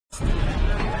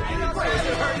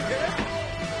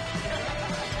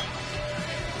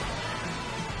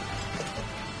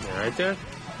You right there?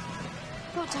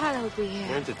 I thought Tyler would be here.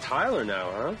 You're into Tyler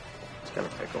now, huh? It's kind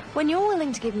of pickle. When you're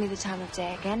willing to give me the time of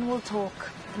day again, we'll talk.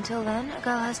 Until then, a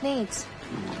girl has needs.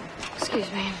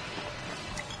 Excuse me.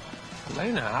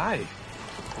 Elena, hi.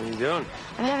 What are you doing?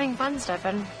 I'm having fun,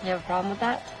 Stefan. You have a problem with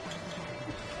that?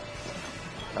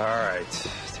 All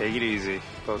right. Take it easy.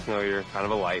 Both know you're kind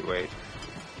of a lightweight.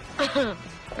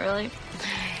 Really?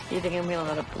 You think I'm gonna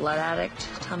let a blood addict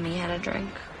tell me how to drink?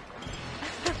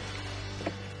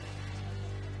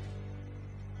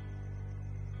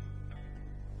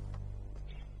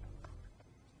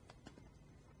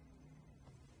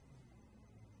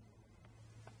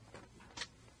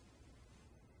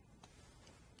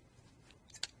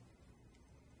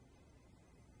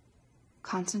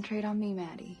 Concentrate on me,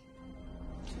 Maddie.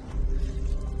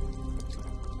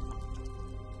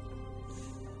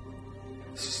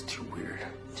 This is too weird.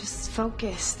 Just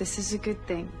focus. This is a good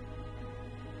thing.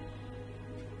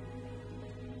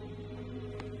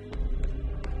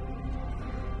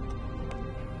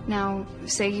 Now,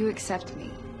 say you accept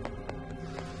me.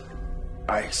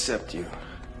 I accept you.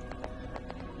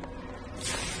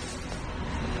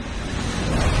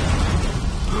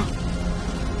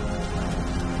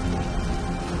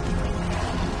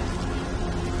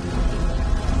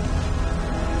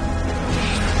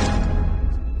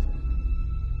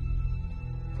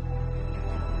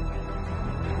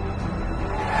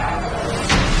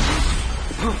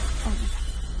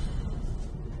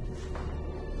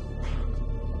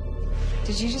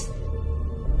 Did you just...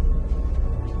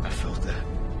 I felt that.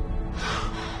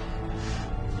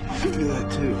 You do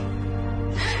that too.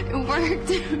 It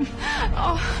worked.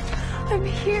 Oh, I'm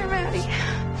here, Maddie.